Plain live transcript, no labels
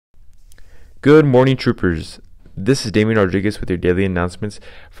Good morning, troopers. This is Damien Rodriguez with your daily announcements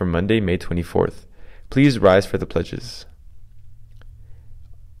for Monday, May 24th. Please rise for the pledges.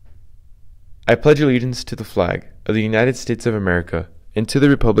 I pledge allegiance to the flag of the United States of America and to the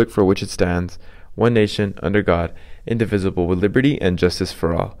republic for which it stands, one nation, under God, indivisible, with liberty and justice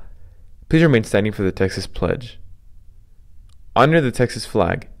for all. Please remain standing for the Texas Pledge. Honor the Texas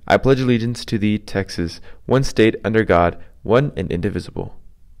flag. I pledge allegiance to thee, Texas, one state under God, one and indivisible.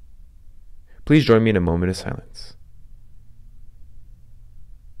 Please join me in a moment of silence.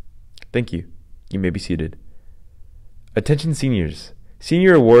 Thank you. You may be seated. Attention seniors.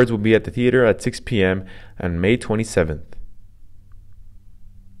 Senior awards will be at the theater at 6 p.m. on May 27th.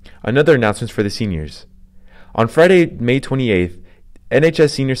 Another announcement for the seniors. On Friday, May 28th,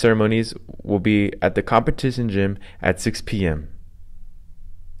 NHS senior ceremonies will be at the competition gym at 6 p.m.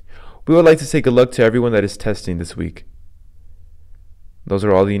 We would like to say good luck to everyone that is testing this week. Those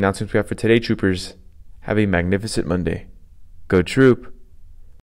are all the announcements we have for today, troopers. Have a magnificent Monday. Go Troop!